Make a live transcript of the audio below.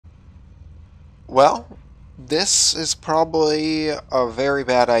Well, this is probably a very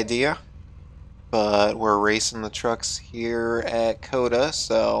bad idea, but we're racing the trucks here at COTA,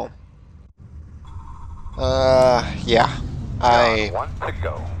 so yeah. You're on I one to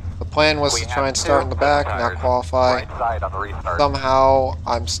go. The plan was We to try have and two start in the left back, not tires. qualify. Right side on the restart. Somehow,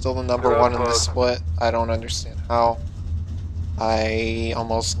 I'm still the number Close, one in this close. split. I don't understand how. I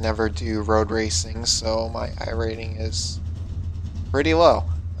almost never do road racing, so my iRating is pretty low.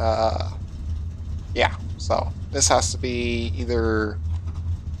 Yeah, so this has to be either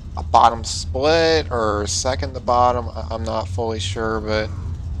a bottom split or second to bottom. I'm not fully sure, but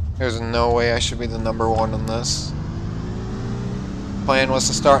there's no way I should be the number one in this. Plan was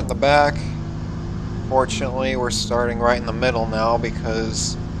to start in the back. Fortunately, we're starting right in the middle now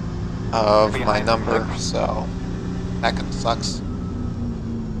because of my number, so that kind of sucks.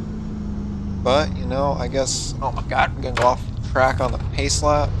 But, you know, I guess, oh my god, I'm gonna go off track on the pace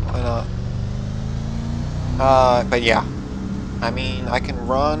lap. Why not? But yeah, I mean, I can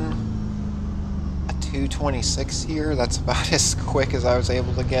run a 2:26 here. That's about as quick as I was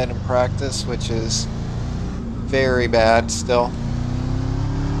able to get in practice, which is very bad still.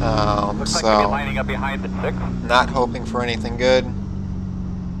 Looks like So, maybe lining up behind the 6. not hoping for anything good.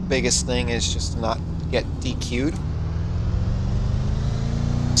 Biggest thing is just to not get DQ'd.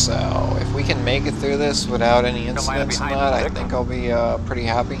 So, if we can make it through this without any incidents and that, I think I'll be pretty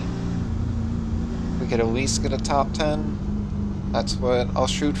happy. We could at least get a top 10. That's what I'll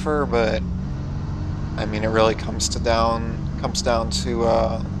shoot for, but I mean, it really comes down to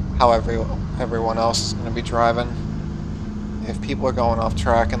how everyone else is going to be driving. If people are going off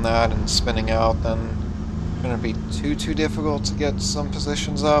track and that and spinning out, then it's going to be too difficult to get some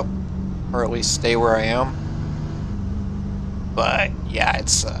positions up, or at least stay where I am. But yeah,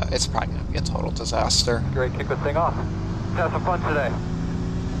 it's probably going to be a total disaster. Great, kick this thing off. Have some fun today.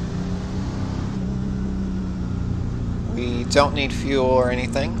 We don't need fuel or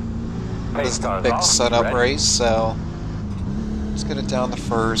anything. This is the big setup race, so let's get it down to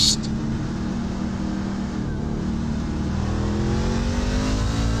first.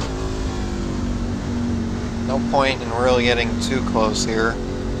 No point in really getting too close here.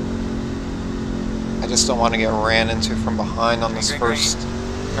 I just don't want to get ran into from behind on this first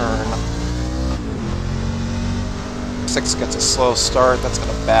turn. 6 gets a slow start, that's going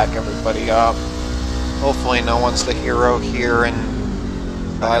to back everybody up. Hopefully no one's the hero here and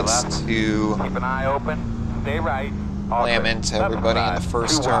decides to keep an eye open, stay right. Slam into everybody in the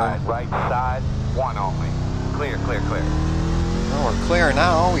first turn. Right side, one only. Clear, clear, clear. Well, we're clear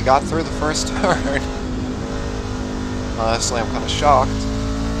now. We got through the first turn. Honestly, I'm kind of shocked.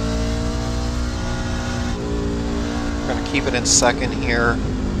 We're going to keep it in second here,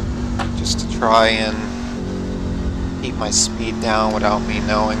 just to try and keep my speed down without me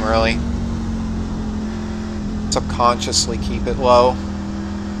knowing, really. Subconsciously keep it low.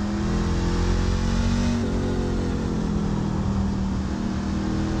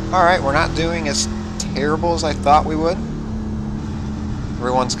 Alright, we're not doing as terrible as I thought we would.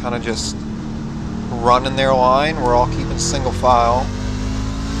 Everyone's kind of just running their line. We're all keeping single file.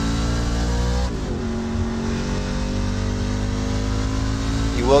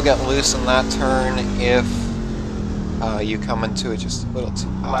 You will get loose in that turn if you come into it just a little too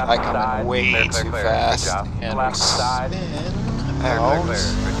hot. I come in way too fast and we spin out.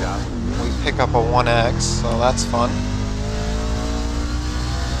 We pick up a 1X, so that's fun.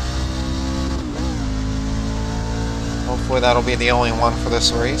 Hopefully that'll be the only one for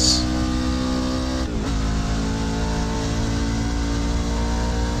this race.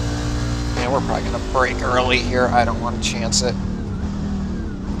 And we're probably going to brake early here. I don't want to chance it.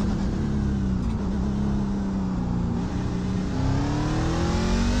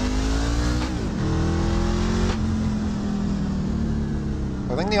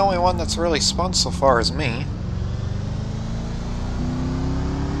 I think the only one that's really spun so far is me.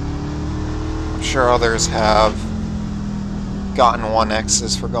 I'm sure others have gotten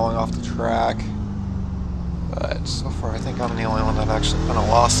 1Xs for going off the track, but so far I think I'm the only one that actually kind of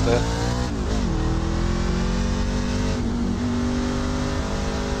lost it.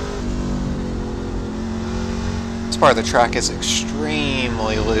 This part of the track is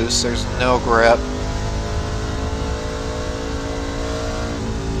extremely loose, there's no grip.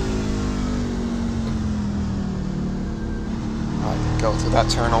 I can go through that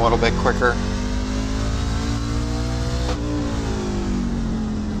turn a little bit quicker.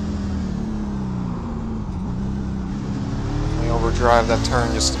 Overdrive that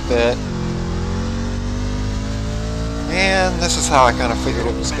turn just a bit. And this is how I kind of figured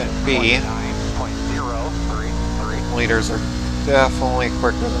it was going to be. Leaders are definitely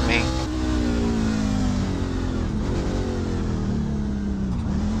quicker than me.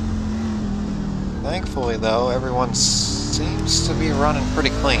 Thankfully, though, everyone seems to be running pretty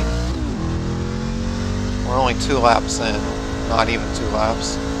clean. We're only 2 laps in, not even 2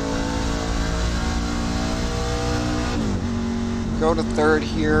 laps. Go to 3rd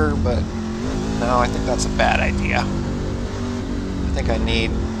here, but no, I think that's a bad idea. I think I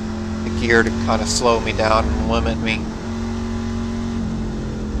need the gear to kind of slow me down and limit me.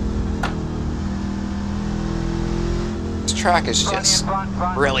 This track is just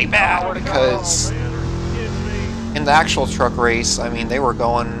really bad because in the actual truck race, I mean, they were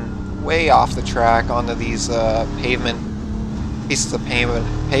going way off the track onto these pieces of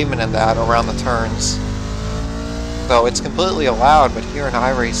pavement and that around the turns. So it's completely allowed, but here in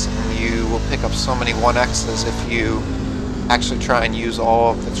iRacing you will pick up so many 1Xs if you actually try and use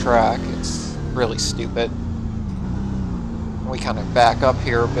all of the track. It's really stupid. We kind of back up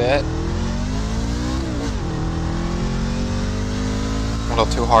here a bit. A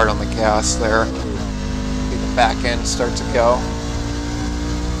little too hard on the gas there. See the back end start to go.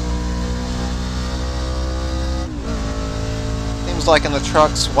 Seems like in the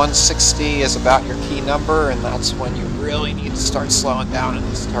trucks 160 is about your key number, and that's when you really need to start slowing down in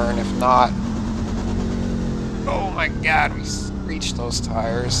this turn. If not, oh my god, we reached those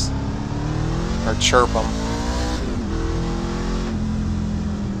tires. Or chirp them.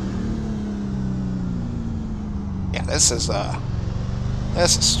 Yeah, this is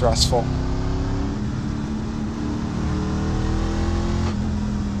stressful.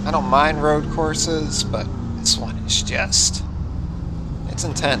 I don't mind road courses, but this one is just, it's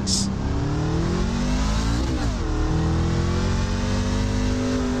intense.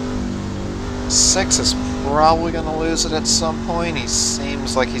 Six is probably going to lose it at some point. He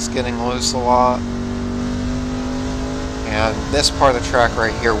seems like he's getting loose a lot. And this part of the track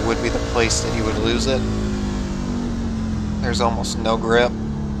right here would be the place that he would lose it. There's almost no grip.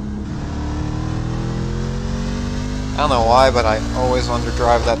 I don't know why, but I always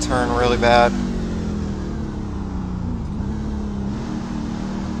underdrive that turn really bad.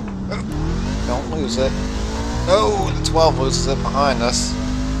 Don't lose it. No, the 12 loses it behind us.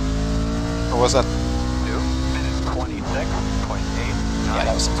 Or was that? 2 minutes 26.8. Yeah,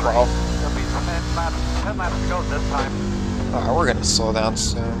 that was the 12. There'll be 10 laps to go this time. Alright, we're gonna slow down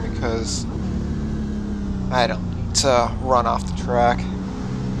soon because I don't need to run off the track.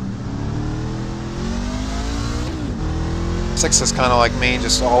 6 is kind of like me,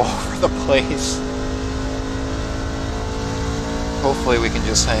 just all over the place. Hopefully we can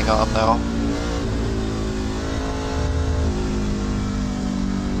just hang on though.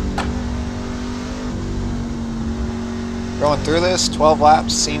 Going through this, 12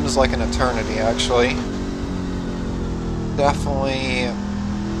 laps seems like an eternity actually. Definitely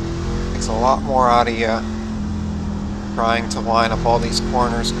takes a lot more out of you trying to line up all these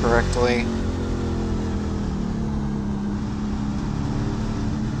corners correctly.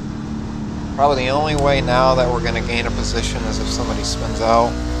 Probably the only way now that we're going to gain a position is if somebody spins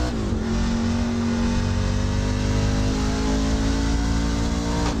out.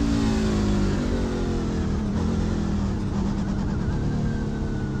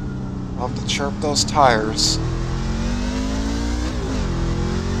 I'll have to chirp those tires.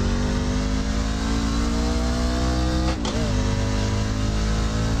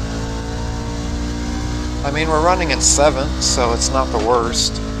 I mean, we're running in 7th, so it's not the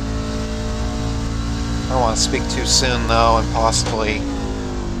worst. I don't want to speak too soon, though, and possibly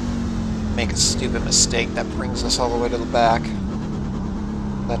make a stupid mistake that brings us all the way to the back.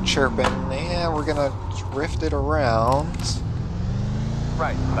 That chirping, yeah, we're gonna drift it around.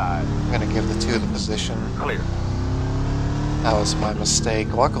 Right side. I'm gonna give the 2 the position. Clear. That was my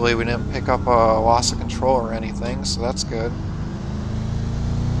mistake. Luckily, we didn't pick up a loss of control or anything, so that's good.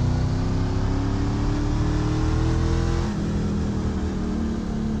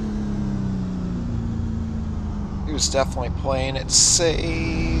 He was definitely playing it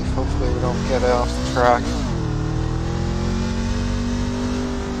safe. Hopefully we don't get off the track.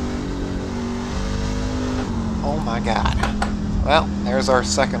 Oh my god. Well, there's our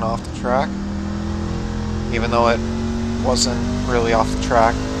second off the track. Even though it wasn't really off the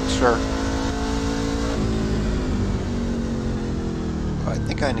track, sure. I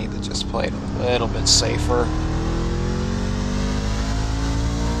think I need to just play it a little bit safer.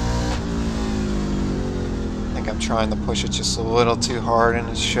 I think I'm trying to push it just a little too hard and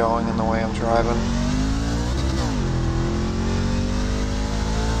it's showing in the way I'm driving.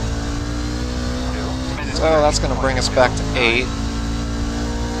 So that's going to bring us back to 8.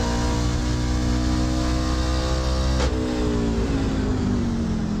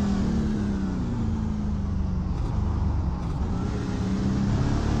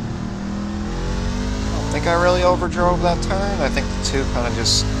 think I really overdrove that turn. I think the two kind of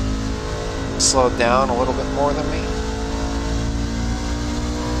just slowed down a little bit more than me.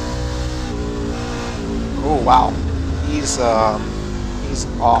 Oh wow, he's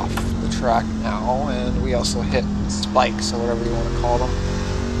off the track now, and we also hit spikes or whatever you want to call them.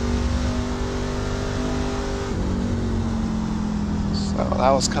 So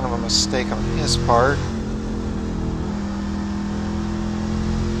that was kind of a mistake on his part.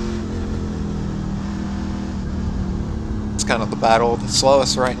 It's kind of the battle of the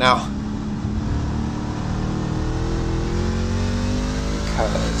slowest right now.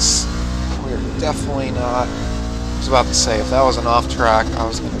 Because we're definitely not... I was about to say, if that was an off track, I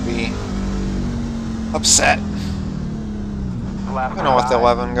was going to be upset. I'm going to let the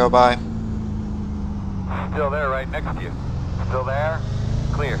 11 go by. Still there, right next to you. Still there?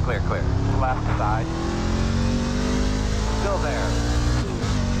 Clear, clear, clear. Left side. Still there.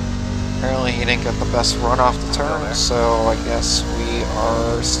 Apparently he didn't get the best run off the turn, so I guess we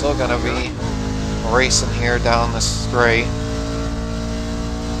are still going to be racing here down this straight.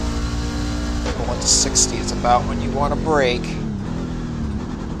 Going to 60 is about when you want to brake.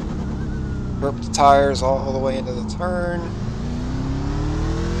 Burp the tires all the way into the turn.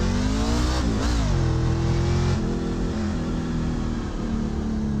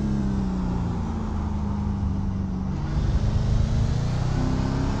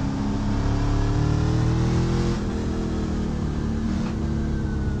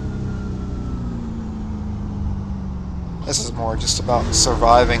 This is more just about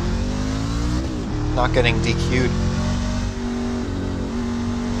surviving, not getting DQ'd.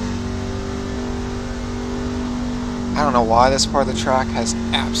 I don't know why this part of the track has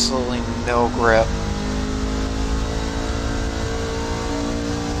absolutely no grip.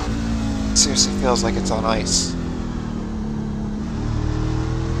 It seriously feels like it's on ice.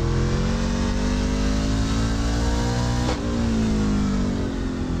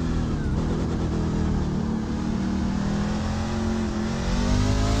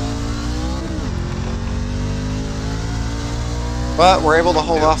 But we're able to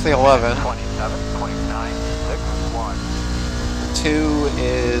hold off the 11. 2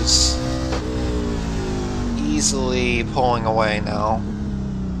 is easily pulling away now.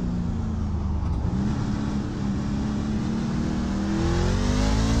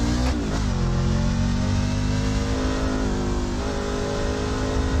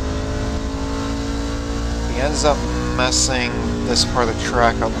 If he ends up messing this part of the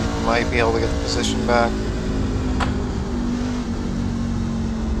track up, we might be able to get the position back.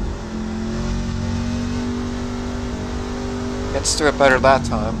 Gets through it better that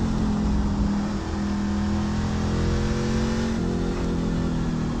time.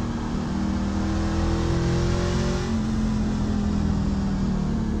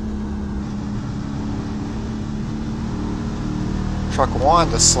 Truck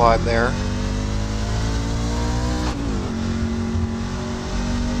wanted to slide there.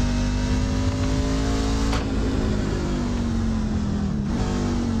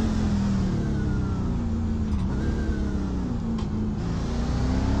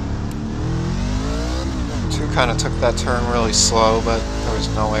 Kind of took that turn really slow, but there was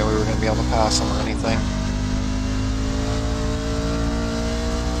no way we were going to be able to pass him or anything.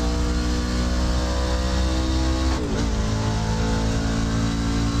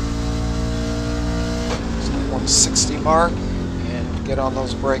 So 160 mark and get on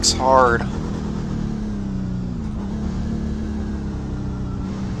those brakes hard.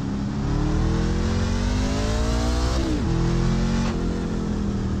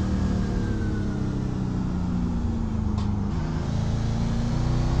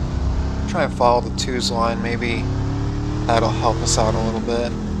 Try and follow the 2's line, maybe that'll help us out a little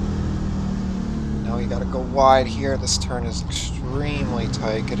bit. Now we gotta go wide here. This turn is extremely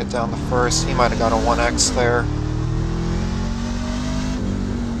tight. Get it down the first. He might have got a 1X there.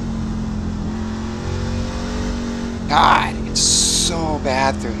 God, it's so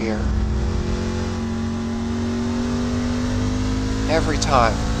bad through here. Every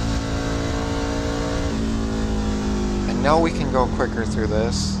time. I know we can go quicker through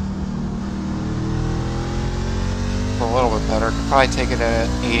this. A little bit better. Could probably take it at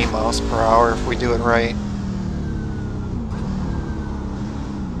 80 miles per hour if we do it right.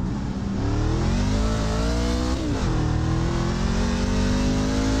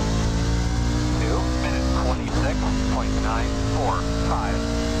 Minute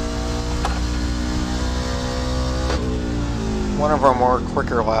 26.945. One of our more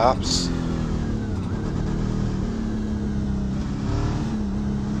quicker laps.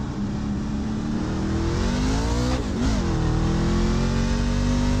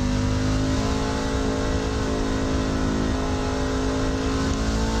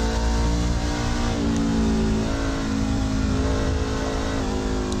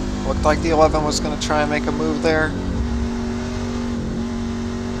 Looked like the 11 was going to try and make a move there.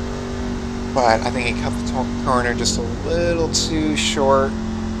 But I think he cut the corner just a little too short.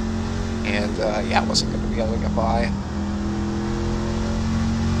 And yeah, wasn't going to be able to get by.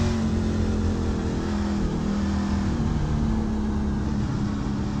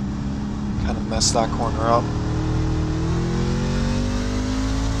 Kind of messed that corner up.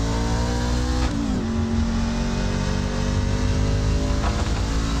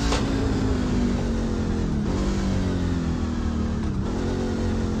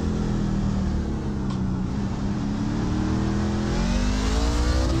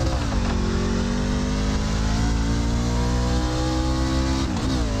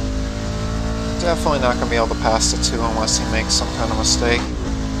 Definitely not going to be able to pass the 2 unless he makes some kind of mistake.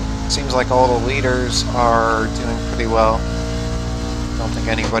 Seems like all the leaders are doing pretty well. Don't think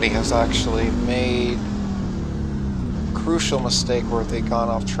anybody has actually made a crucial mistake where they've gone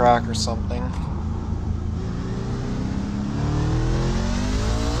off track or something.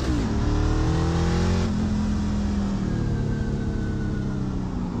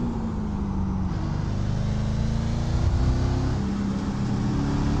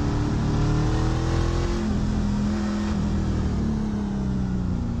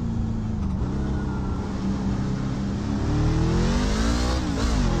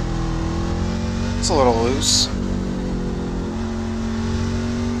 It's a little loose.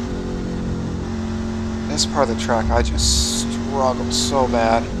 This part of the track, I just struggled so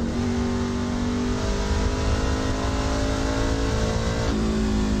bad.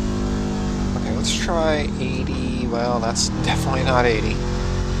 Okay, let's try 80. Well, that's definitely not 80.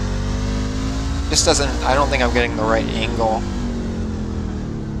 Just doesn't, I don't think I'm getting the right angle.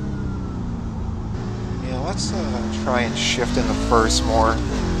 Yeah, let's try and shift in the first more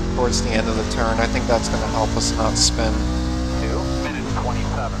towards the end of the turn. I think that's going to help us not spin. 2 minutes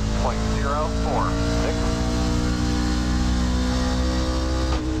 27.046.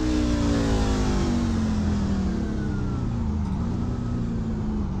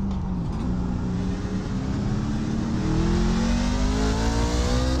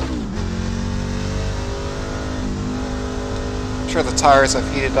 I'm sure the tires have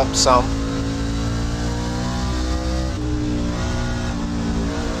heated up some.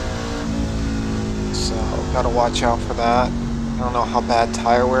 Gotta watch out for that. I don't know how bad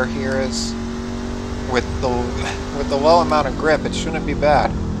tire wear here is. With the low amount of grip, it shouldn't be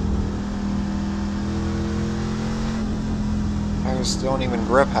bad. Tires don't even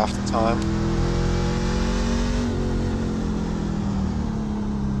grip half the time.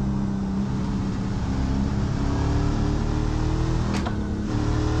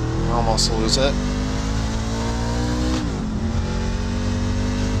 Almost lose it.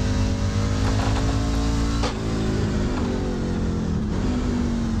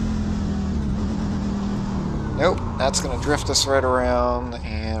 Nope, that's going to drift us right around,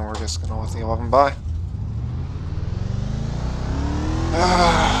 and we're just going to let the 11 by.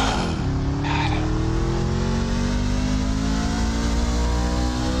 Bad.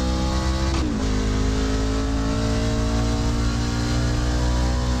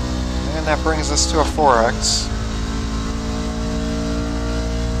 And that brings us to a 4X.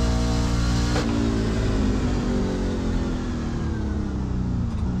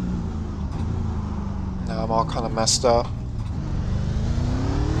 I'm all kind of messed up.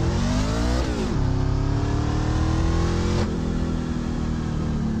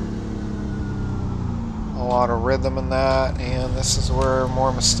 A lot of rhythm in that, and this is where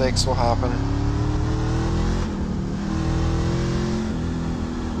more mistakes will happen.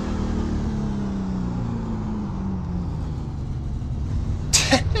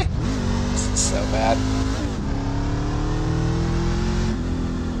 This is so bad.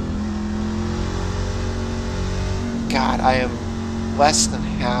 God, I am less than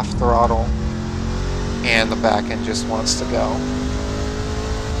half throttle, and the back end just wants to go.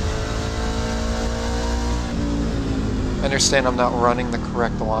 I understand I'm not running the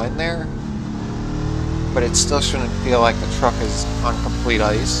correct line there, but it still shouldn't feel like the truck is on complete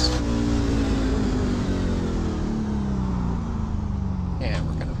ice. And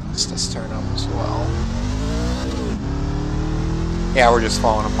we're gonna mess this turn up as well. Yeah, we're just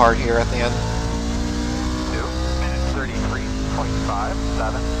falling apart here at the end. 33.57.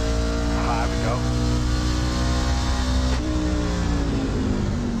 5 to go.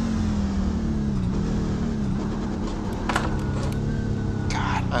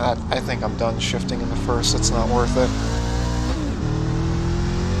 God, I think I'm done shifting in the first. It's not worth it.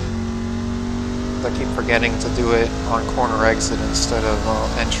 I keep forgetting to do it on corner exit instead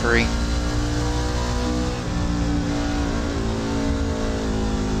of entry.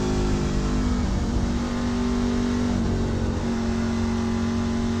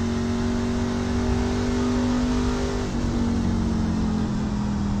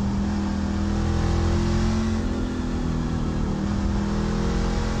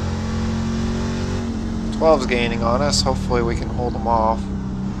 12's gaining on us. Hopefully we can hold them off.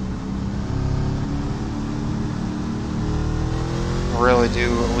 I really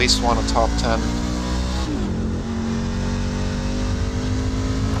do at least want a top 10.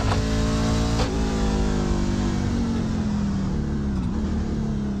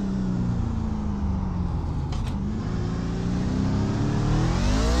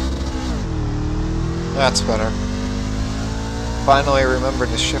 That's better. Finally remembered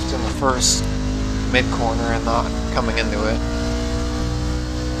to shift in the first mid-corner and not coming into it.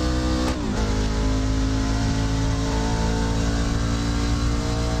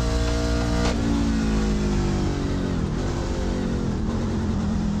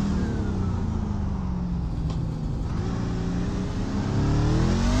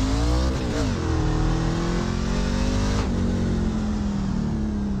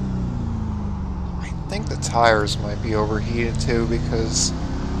 I think the tires might be overheated too because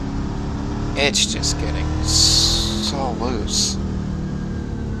it's just getting so loose.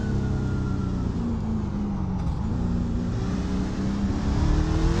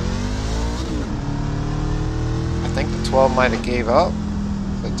 I think the 12 might have gave up.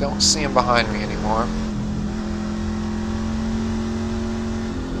 I don't see him behind me anymore.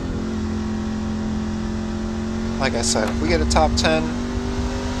 Like I said, if we get a top 10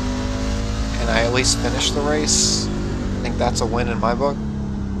 and I at least finish the race, I think that's a win in my book.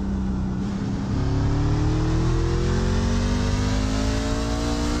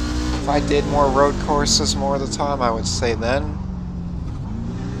 If I did more road courses more of the time, I would say then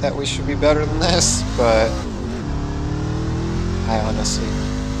that we should be better than this, but I honestly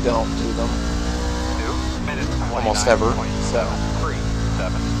don't do them 2 minutes almost ever, so.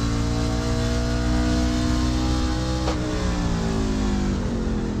 3-7.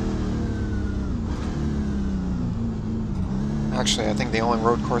 Actually, I think the only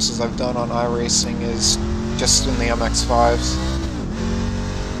road courses I've done on iRacing is just in the MX-5s.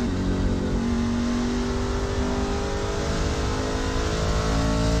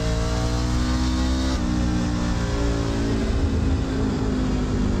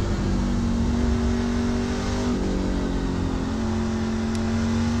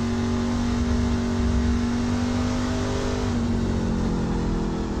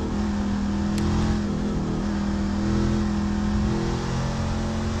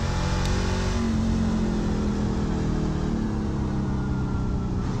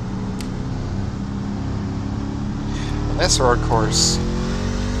 This road course,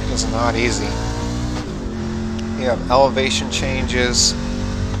 it is not easy. You have elevation changes.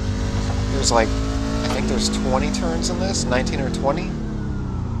 There's like, I think there's 20 turns in this, 19 or 20.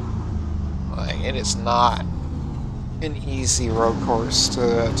 Like, it is not an easy road course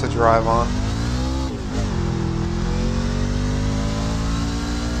to drive on.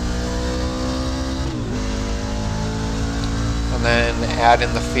 And then add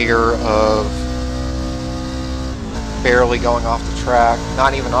in the fear of barely going off the track,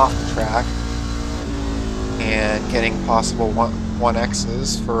 not even off the track, and getting possible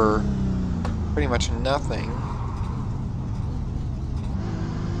 1Xs for pretty much nothing.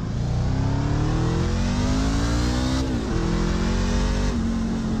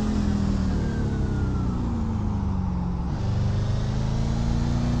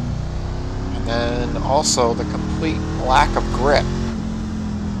 And then also the complete lack of grip.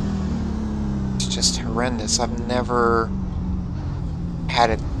 Just horrendous. I've never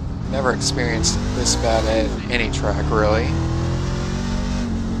experienced this bad at any track, really.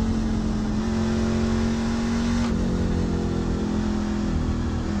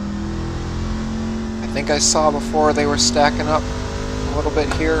 I think I saw before they were stacking up a little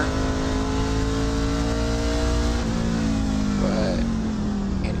bit here, but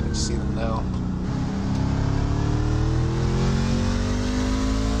I can't even see them now.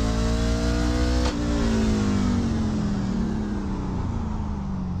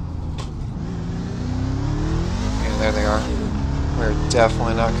 There they are. We're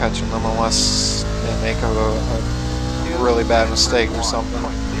definitely not catching them unless they make a really bad mistake or something.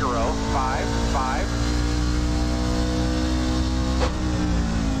 0-5-5.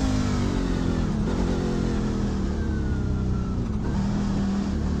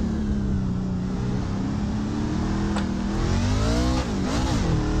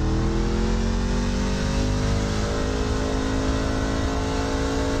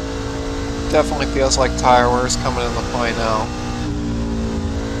 Definitely feels like tire wear is coming into play now.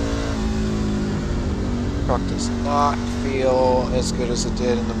 Truck does not feel as good as it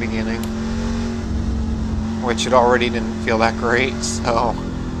did in the beginning, which it already didn't feel that great, so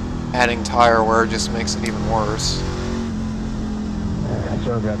adding tire wear just makes it even worse. I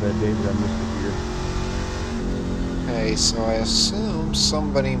still got that David, I missed it here. Okay, so I assume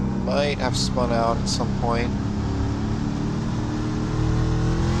somebody might have spun out at some point.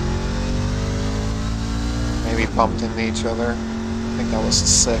 Maybe bumped into each other. I think that was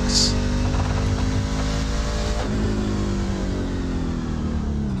 6.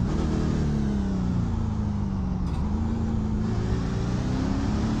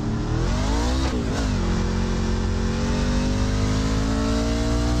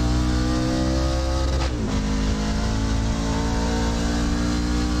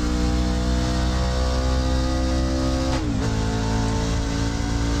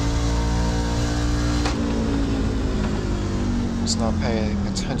 Not paying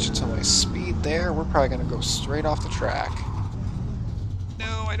attention to my speed there. We're probably going to go straight off the track.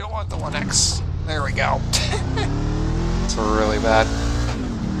 No, I don't want the 1X. There we go. It's really bad.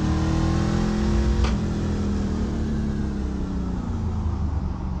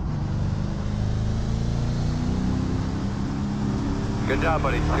 Good job,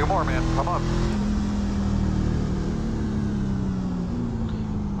 buddy. 2 more, man. Come on.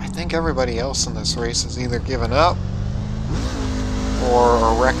 I think everybody else in this race has either given up or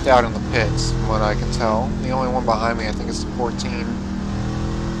are wrecked out in the pits, from what I can tell. The only one behind me, I think, is the 14.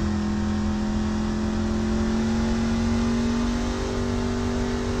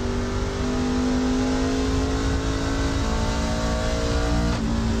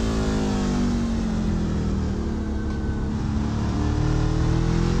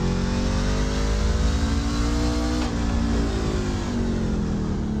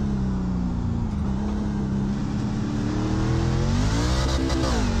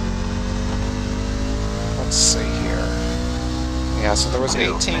 Let's see here. Yeah, so there was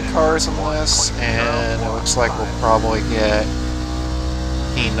 18 cars in this, and it looks like we'll probably get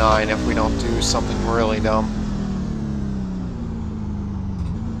P9 if we don't do something really dumb.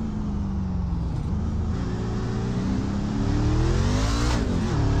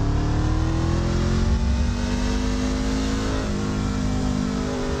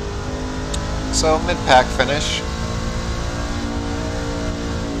 So, mid-pack finish.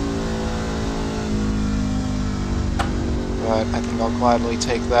 But I think I'll gladly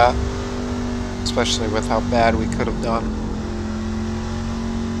take that, especially with how bad we could have done.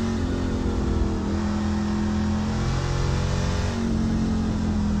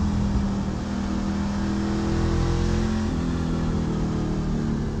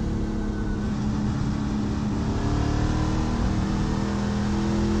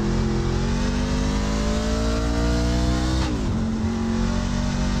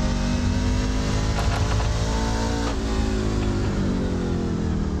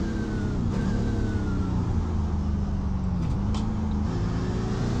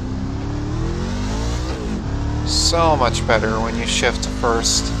 So much better when you shift to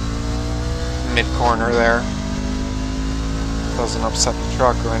first mid-corner there. Doesn't upset the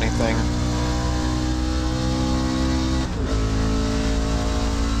truck or anything.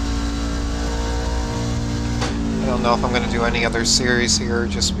 I don't know if I'm going to do any other series here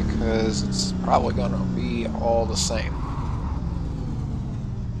just because it's probably going to be all the same.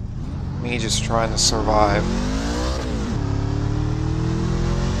 Me just trying to survive.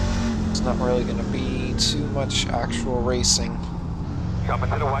 It's not really going to be too much actual racing. Coming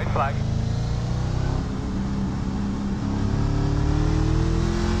to the white flag.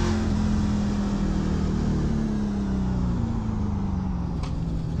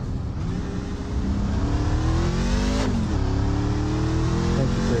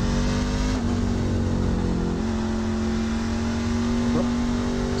 Thank you, Chris.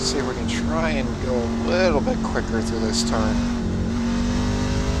 See if we can try and go a little bit quicker through this turn.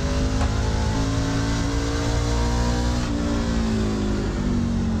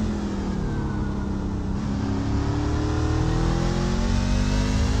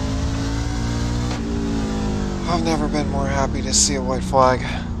 I've never been more happy to see a white flag.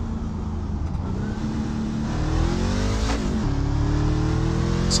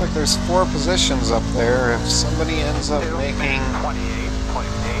 Looks like there's 4 positions up there. If somebody ends up making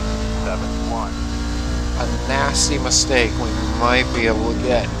 28.871. a nasty mistake, we might be able to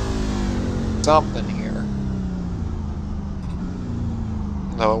get something here.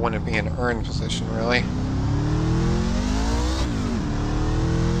 Though it wouldn't be an earned position, really.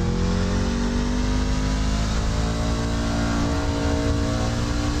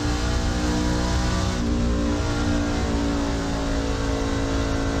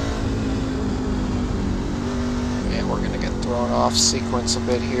 Thrown off sequence a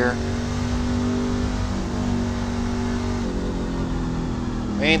bit here.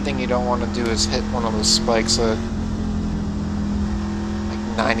 Main thing you don't want to do is hit one of those spikes at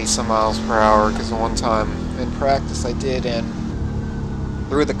like 90 some miles per hour, because the one time in practice I did and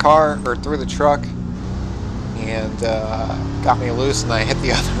threw the car, or threw the truck, and got me loose, and I hit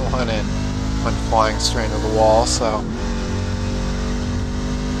the other one and went flying straight into the wall, so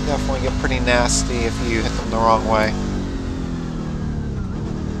definitely get pretty nasty if you hit them the wrong way.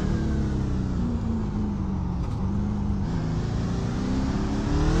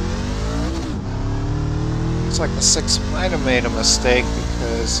 Looks like the 6 might have made a mistake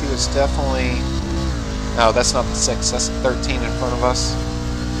because he was definitely... No, that's not the 6, that's the 13 in front of us.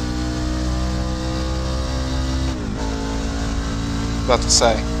 About to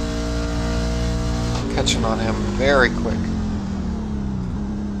say. Catching on him very quick.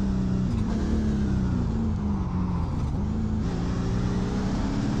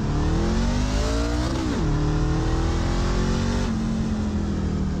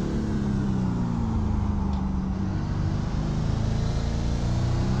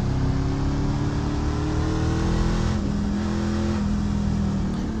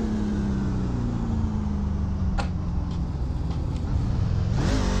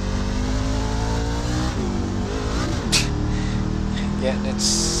 Getting it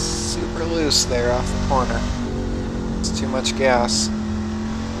super loose there off the corner. It's too much gas.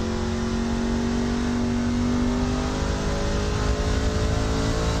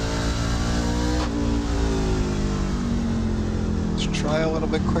 Let's try a little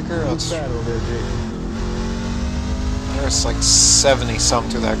bit quicker. Let's try. There's like 70 some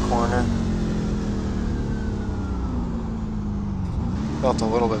through that corner. Felt a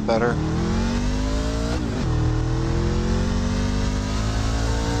little bit better.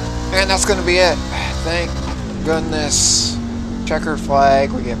 And that's going to be it. Thank goodness. Checker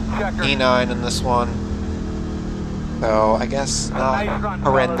flag. We get E9 in this one. So I guess not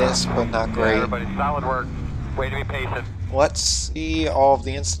horrendous, but not great. Everybody, solid work. Way to be patient. Let's see all of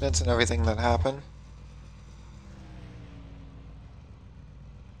the incidents and everything that happened.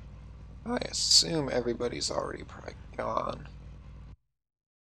 I assume everybody's already probably gone.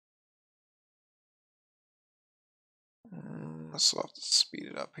 Let's have to speed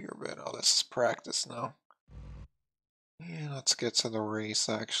it up here a bit. Oh, this is practice now. Yeah, let's get to the race,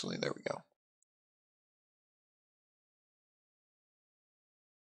 actually. There we go.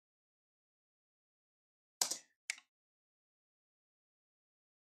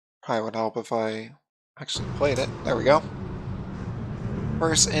 Probably would help if I actually played it. There we go.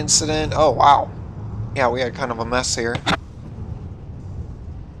 First incident. Oh, wow. Yeah, we had kind of a mess here.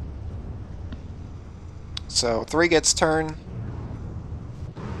 So, 3 gets turned.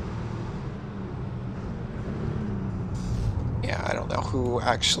 Yeah, I don't know who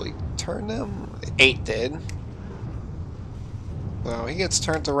actually turned him. 8 did. So he gets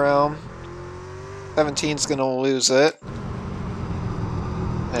turned around. 17's gonna lose it.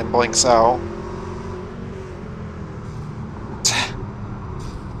 And blinks out.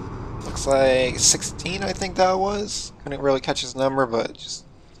 Looks like 16, I think that was. Couldn't really catch his number, but just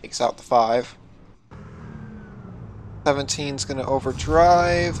takes out the 5. 17's gonna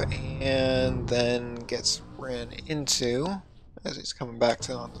overdrive and then gets ran into as he's coming back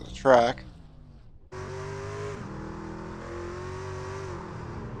to onto the track.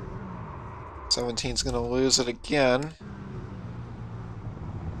 17's gonna lose it again.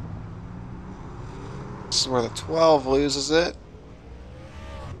 This is where the 12 loses it.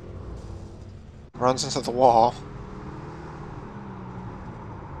 Runs into the wall.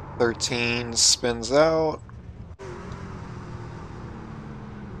 13 spins out.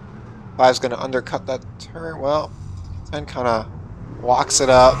 5's gonna undercut that turn. Well, 10 kind of walks it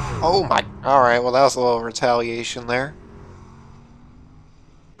up. Oh my! Alright, well that was a little retaliation there.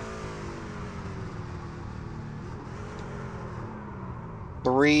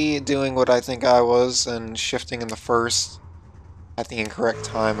 Three doing what I think I was and shifting in the first at the incorrect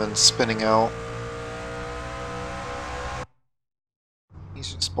time and spinning out.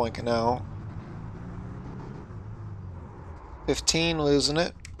 He's just blinking out. 15 losing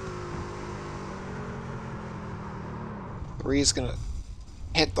it. 3's gonna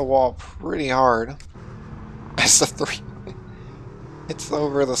hit the wall pretty hard. As the 3 hits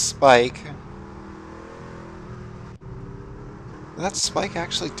over the spike. Did that spike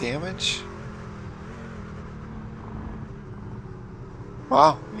actually damage?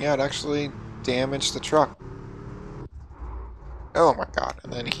 Wow, yeah, it actually damaged the truck. Oh my god,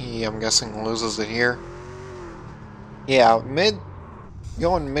 and then he, I'm guessing, loses it here. Yeah,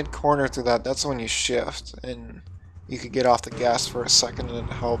 going mid-corner through that, that's when you shift, and you could get off the gas for a second, and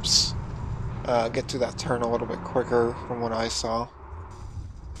it helps get through that turn a little bit quicker from what I saw.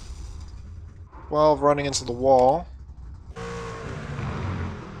 12 running into the wall.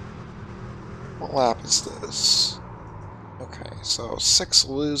 What lap is this? Okay, so 6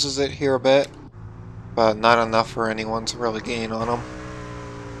 loses it here a bit, but not enough for anyone to really gain on him.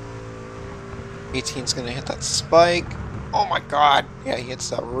 18's gonna hit that spike. Oh my god! Yeah, he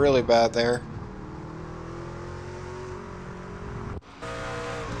hits that really bad there.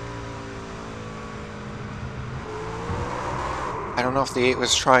 I don't know if the 8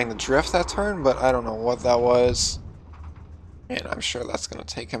 was trying to drift that turn, but I don't know what that was. And I'm sure that's gonna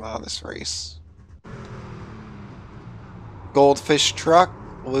take him out of this race. Goldfish truck,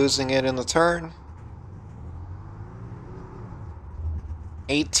 losing it in the turn.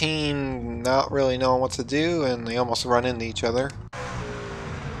 18 not really knowing what to do, and they almost run into each other.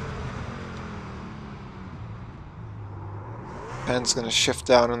 Penn's going to shift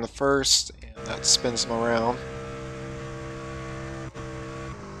down in the first, and that spins him around.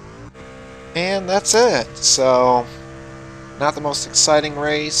 And that's it. So, not the most exciting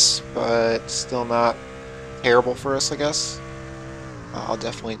race, but still not terrible for us, I guess. I'll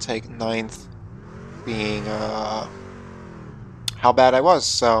definitely take 9th being how bad I was.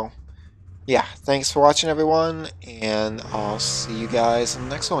 So, yeah, thanks for watching, everyone, and I'll see you guys in the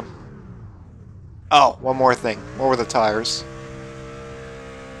next one. Oh, one more thing. What were the tires?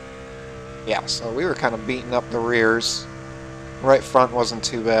 Yeah, so we were kind of beating up the rears. Right front wasn't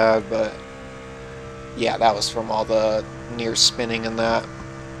too bad, but yeah, that was from all the near spinning and that.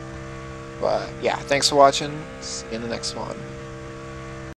 But yeah, thanks for watching. See you in the next one.